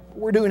not. But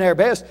we're doing our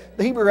best.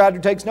 The Hebrew writer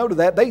takes note of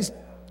that. They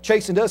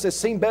chastened us as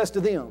seemed best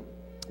to them.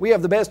 We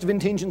have the best of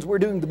intentions. We're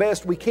doing the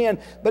best we can.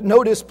 But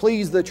notice,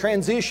 please, the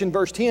transition,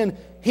 verse 10.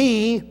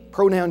 He,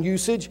 pronoun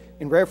usage,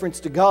 in reference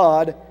to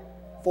God,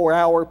 for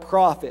our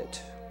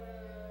profit.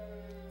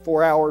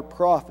 For our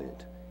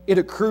profit. It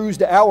accrues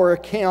to our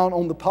account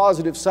on the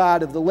positive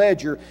side of the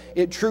ledger.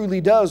 It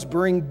truly does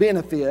bring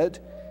benefit.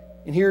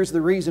 And here's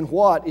the reason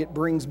what it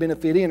brings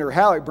benefit in, or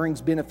how it brings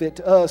benefit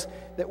to us,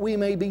 that we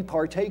may be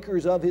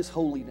partakers of His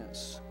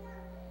holiness.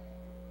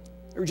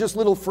 There are just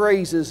little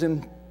phrases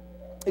and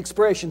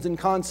expressions and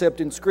concept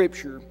in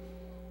Scripture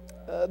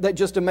that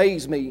just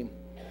amaze me.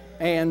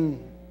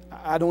 And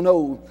I don't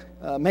know,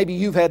 maybe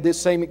you've had this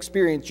same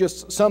experience,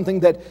 just something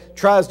that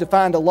tries to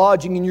find a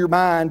lodging in your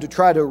mind to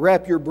try to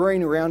wrap your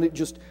brain around it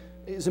just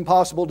is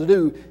impossible to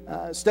do.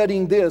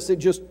 Studying this,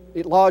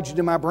 it lodged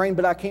in my brain,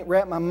 but I can't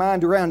wrap my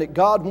mind around it.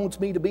 God wants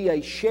me to be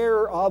a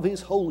sharer of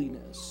His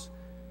holiness.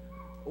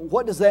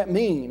 What does that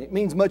mean? It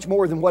means much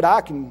more than what I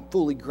can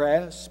fully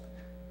grasp.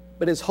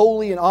 But as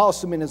holy and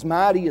awesome and as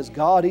mighty as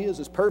God is,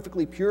 as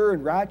perfectly pure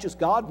and righteous,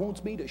 God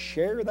wants me to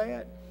share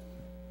that.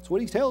 That's what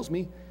He tells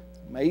me.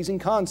 Amazing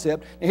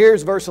concept. Now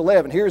here's verse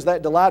 11. Here's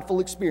that delightful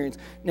experience.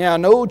 Now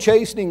no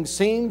chastening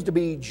seems to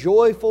be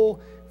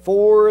joyful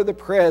for the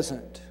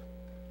present,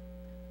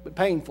 but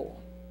painful.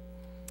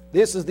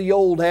 This is the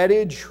old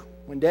adage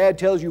when Dad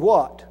tells you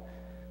what?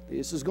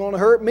 This is going to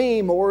hurt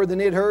me more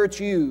than it hurts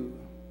you.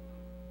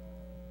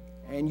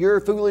 And you're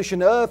foolish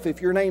enough,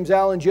 if your name's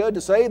Alan Judd,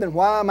 to say, then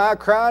why am I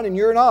crying and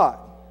you're not?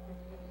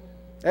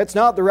 That's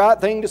not the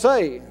right thing to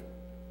say.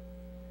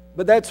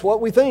 But that's what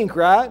we think,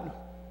 right?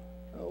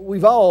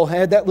 We've all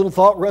had that little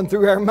thought run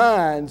through our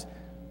minds.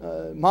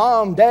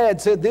 Mom, Dad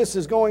said this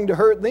is going to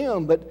hurt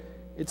them, but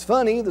it's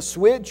funny, the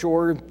switch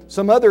or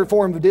some other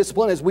form of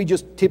discipline, as we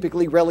just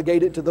typically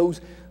relegate it to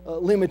those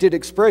limited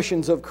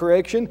expressions of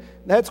correction,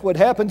 that's what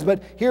happens.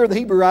 But here the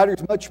Hebrew writer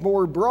is much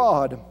more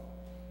broad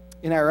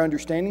in our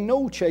understanding.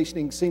 No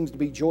chastening seems to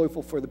be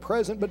joyful for the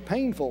present, but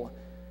painful.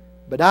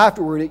 But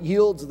afterward it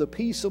yields the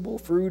peaceable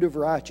fruit of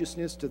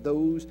righteousness to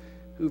those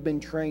who've been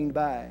trained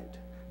by it.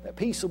 That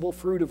peaceable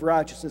fruit of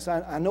righteousness.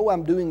 I know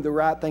I'm doing the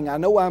right thing. I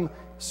know I'm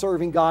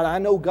serving God. I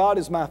know God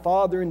is my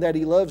Father and that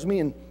He loves me.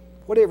 And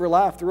whatever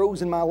life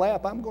throws in my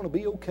lap, I'm going to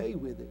be okay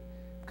with it.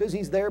 Because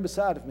He's there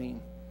beside of me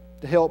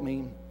to help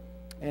me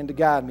and to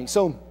guide me.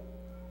 So,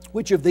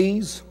 which of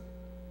these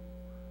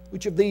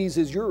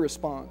is your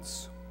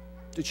response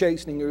to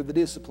chastening or the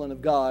discipline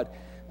of God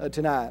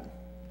tonight?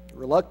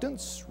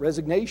 Reluctance,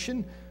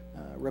 resignation,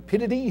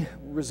 rapidity,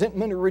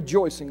 resentment, or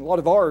rejoicing? A lot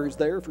of R's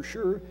there for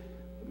sure.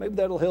 But maybe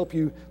that'll help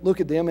you look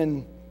at them.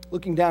 And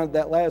looking down at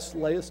that last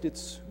list,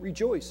 it's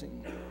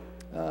rejoicing,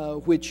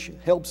 which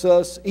helps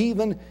us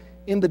even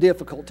in the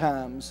difficult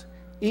times,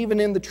 even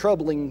in the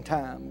troubling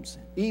times,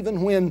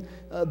 even when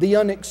the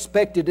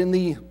unexpected and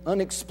the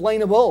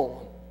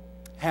unexplainable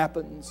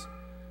happens.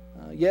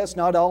 Yes,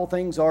 not all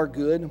things are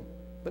good,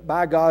 but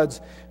by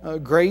God's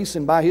grace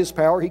and by His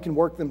power, He can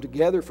work them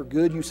together for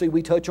good. You see,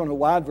 we touch on a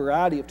wide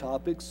variety of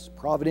topics,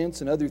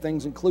 providence and other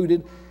things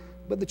included,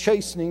 but the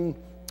chastening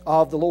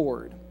of the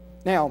Lord.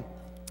 Now,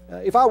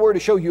 If I were to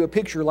show you a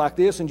picture like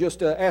this and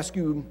just ask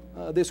you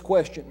this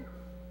question,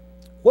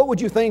 what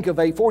would you think of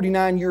a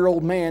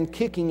 49-year-old man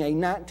kicking a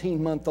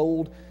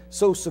 19-month-old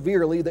so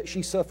severely that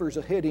she suffers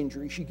a head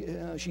injury?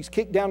 She's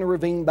kicked down a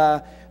ravine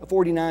by a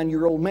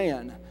 49-year-old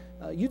man.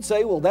 You'd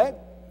say, well, that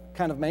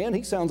kind of man,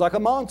 he sounds like a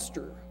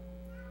monster.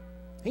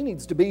 He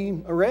needs to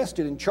be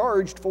arrested and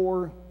charged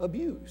for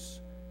abuse.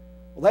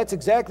 Well, that's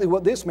exactly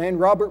what this man,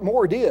 Robert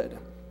Moore, did.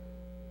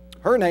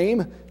 Her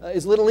name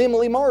is little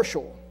Emily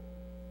Marshall.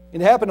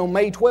 It happened on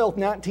May 12,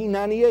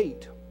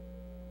 1998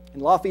 in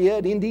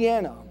Lafayette,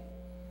 Indiana.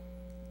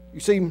 You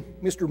see,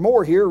 Mr.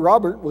 Moore here,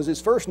 Robert was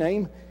his first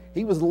name.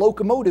 He was the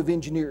locomotive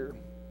engineer.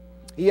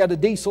 He had a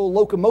diesel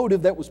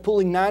locomotive that was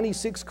pulling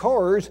 96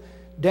 cars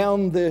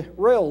down the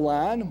rail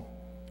line.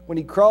 When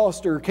he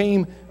crossed or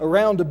came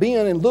around a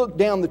bend and looked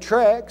down the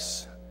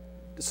tracks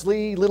to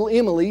see little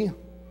Emily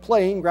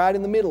playing right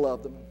in the middle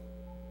of them,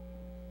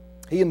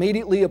 he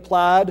immediately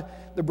applied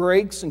the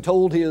brakes and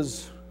told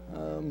his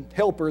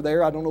helper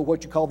there, I don't know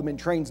what you call them in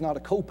trains, not a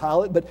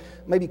co-pilot, but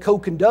maybe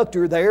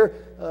co-conductor there,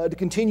 to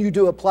continue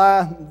to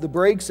apply the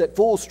brakes at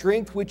full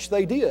strength, which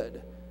they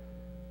did.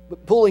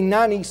 But pulling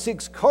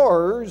 96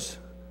 cars,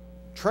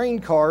 train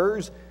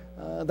cars,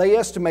 they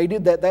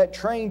estimated that that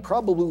train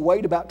probably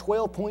weighed about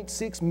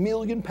 12.6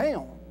 million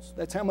pounds.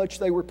 That's how much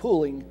they were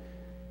pulling.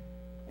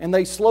 And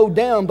they slowed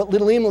down, but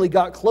little Emily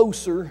got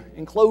closer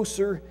and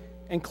closer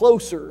and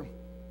closer.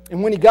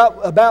 And when he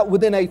got about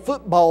within a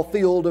football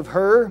field of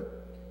her,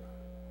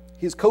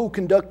 his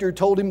co-conductor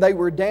told him they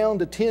were down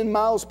to 10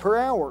 miles per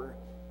hour.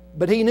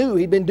 But he knew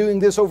he'd been doing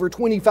this over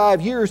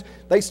 25 years.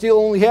 They still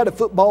only had a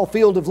football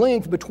field of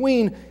length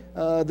between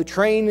the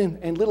train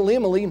and little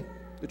Emily.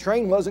 The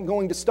train wasn't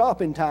going to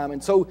stop in time.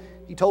 And so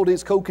he told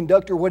his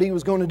co-conductor what he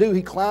was going to do.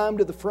 He climbed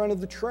to the front of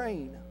the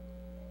train.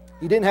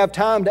 He didn't have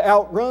time to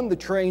outrun the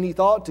train, he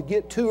thought, to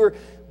get to her.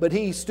 But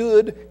he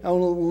stood on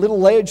a little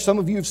ledge. Some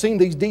of you have seen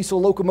these diesel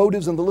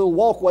locomotives and the little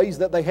walkways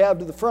that they have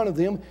to the front of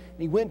them. And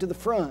he went to the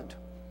front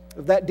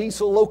of that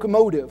diesel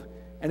locomotive.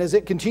 And as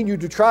it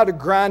continued to try to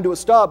grind to a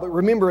stop, but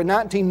remember, a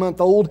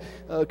 19-month-old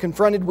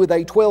confronted with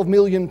a 12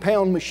 million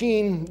pound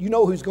machine, you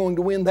know who's going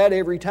to win that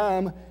every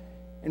time.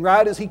 And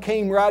right as he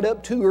came right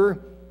up to her,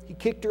 he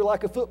kicked her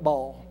like a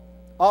football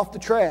off the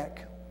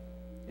track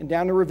and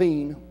down the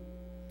ravine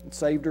and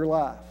saved her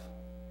life.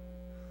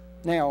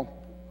 Now,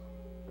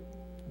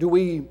 do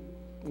we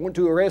want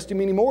to arrest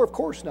him anymore? Of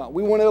course not.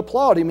 We want to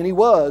applaud him, and he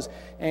was.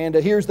 And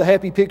here's the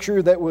happy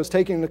picture that was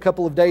taken in a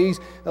couple of days.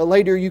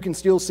 Later, you can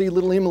still see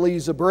little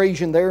Emily's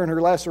abrasion there and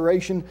her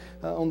laceration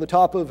on the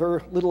top of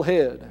her little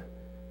head.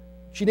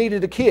 She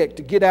needed a kick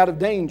to get out of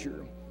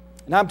danger.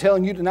 And I'm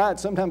telling you tonight,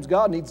 sometimes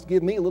God needs to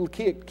give me a little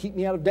kick to keep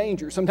me out of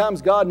danger.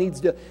 Sometimes God needs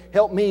to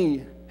help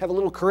me have a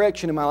little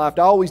correction in my life.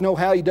 I always know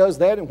how He does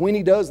that and when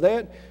He does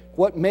that.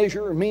 What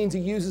measure or means He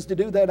uses to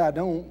do that, I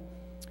don't.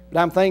 But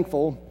I'm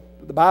thankful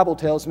that the Bible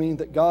tells me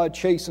that God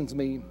chastens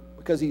me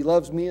because He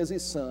loves me as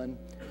His son.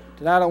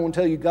 Tonight I want to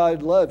tell you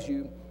God loves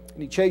you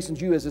and He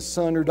chastens you as His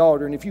son or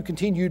daughter. And if you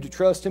continue to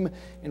trust Him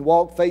and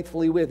walk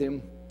faithfully with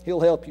Him, He'll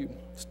help you,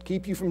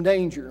 keep you from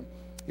danger.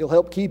 He'll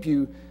help keep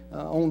you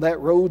on that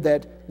road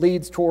that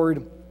leads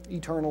toward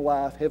eternal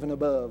life, heaven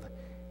above.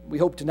 We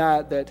hope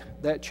tonight that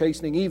that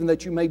chastening, even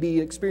that you may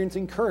be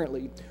experiencing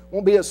currently,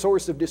 won't be a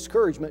source of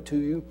discouragement to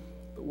you,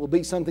 but will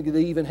be something that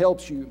even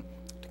helps you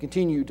to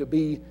continue to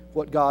be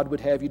what God would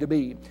have you to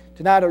be.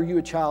 Tonight, are you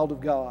a child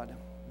of God?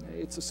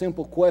 It's a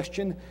simple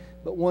question,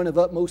 but one of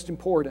utmost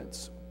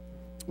importance.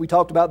 We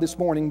talked about this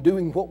morning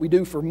doing what we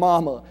do for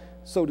Mama,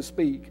 so to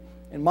speak.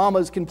 And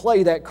mamas can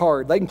play that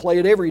card. They can play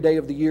it every day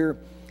of the year.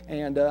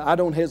 And I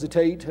don't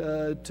hesitate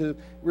to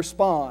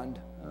respond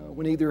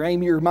when either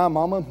Amy or my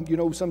mama,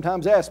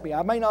 sometimes ask me.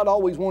 I may not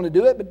always want to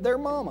do it, but they're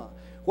mama.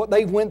 What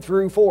they've went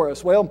through for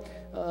us. Well,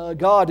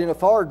 God, in a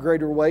far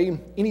greater way,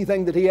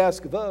 anything that He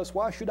asks of us,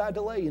 why should I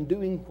delay in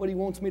doing what He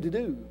wants me to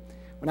do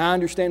when I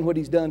understand what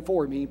He's done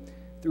for me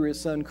through His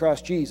Son,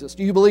 Christ Jesus?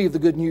 Do you believe the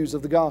good news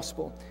of the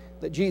gospel?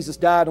 That Jesus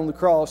died on the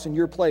cross in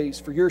your place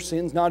for your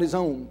sins, not His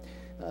own.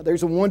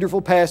 There's a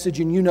wonderful passage,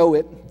 and you know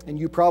it, and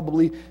you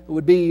probably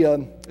would be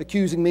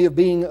accusing me of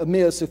being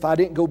amiss if I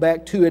didn't go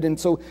back to it. And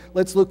so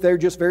let's look there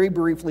just very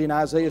briefly in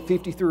Isaiah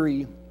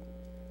 53.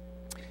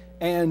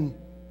 And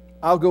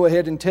I'll go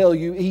ahead and tell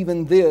you,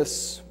 even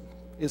this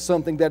is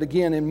something that,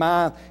 again, in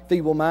my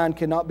feeble mind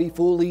cannot be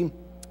fully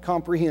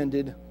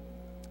comprehended.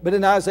 But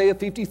in Isaiah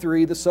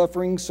 53, the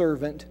suffering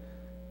servant,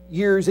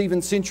 years,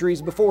 even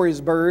centuries before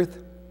His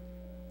birth,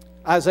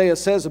 Isaiah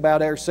says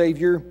about our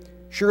Savior,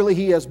 surely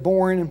He has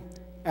borne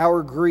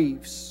our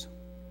griefs.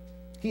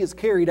 He has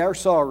carried our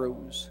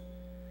sorrows.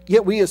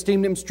 Yet we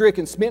esteemed Him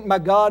stricken, smitten by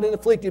God, and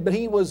afflicted. But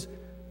He was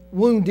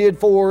wounded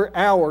for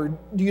our.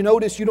 Do you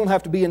notice? You don't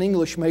have to be an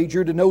English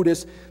major to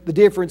notice the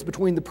difference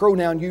between the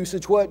pronoun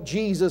usage, what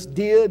Jesus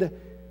did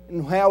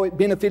and how it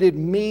benefited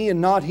me and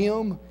not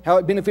Him, how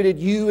it benefited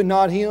you and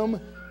not Him.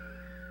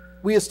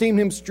 We esteemed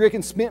Him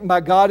stricken, smitten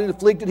by God, and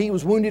afflicted. He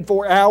was wounded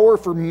for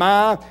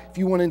my. If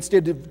you want to,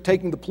 instead of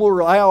taking the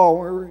plural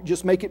our,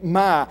 just make it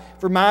my.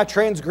 For my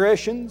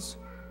transgressions.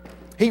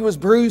 He was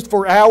bruised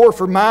for our,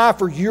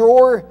 for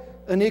your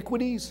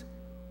iniquities.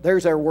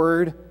 There's our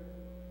word.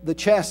 The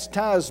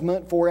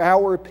chastisement for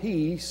our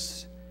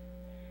peace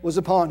was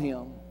upon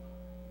Him.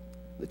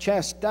 The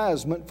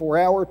chastisement for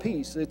our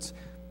peace. It's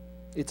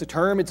a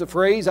term, it's a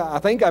phrase. I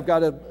think I've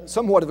got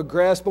somewhat of a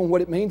grasp on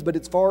what it means, but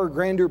it's far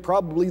grander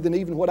probably than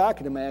even what I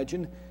can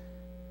imagine.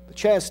 The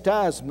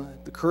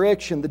chastisement, the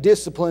correction, the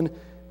discipline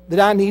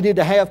that I needed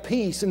to have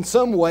peace in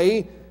some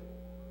way,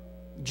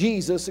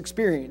 Jesus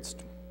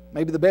experienced.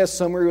 Maybe the best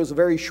summary was a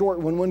very short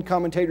one. One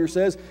commentator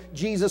says,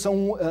 Jesus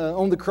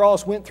on the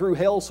cross went through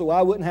hell so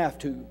I wouldn't have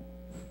to.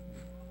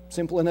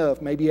 Simple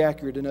enough, maybe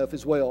accurate enough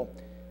as well.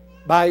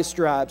 By His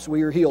stripes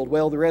we are healed.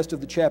 Well, the rest of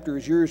the chapter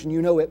is yours and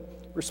you know it.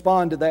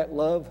 Respond to that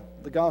love,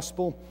 the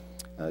gospel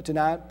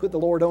tonight. Put the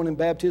Lord on in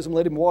baptism.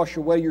 Let Him wash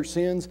away your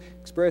sins,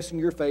 expressing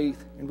your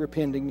faith and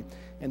repenting.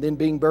 And then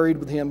being buried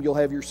with Him, you'll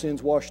have your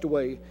sins washed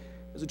away.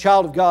 As a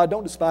child of God,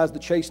 don't despise the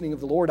chastening of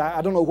the Lord.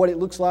 I don't know what it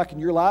looks like in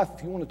your life.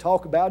 If you want to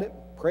talk about it,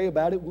 pray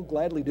about it, we'll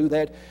gladly do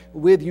that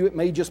with you. It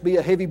may just be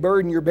a heavy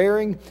burden you're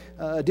bearing,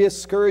 a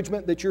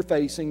discouragement that you're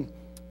facing.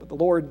 But the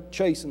Lord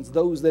chastens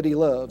those that He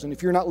loves. And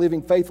if you're not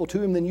living faithful to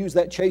Him, then use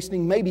that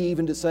chastening maybe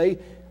even to say,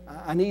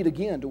 I need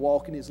again to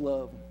walk in His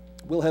love.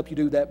 We'll help you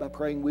do that by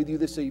praying with you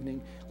this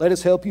evening. Let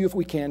us help you if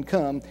we can.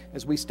 Come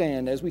as we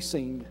stand, as we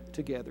sing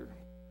together.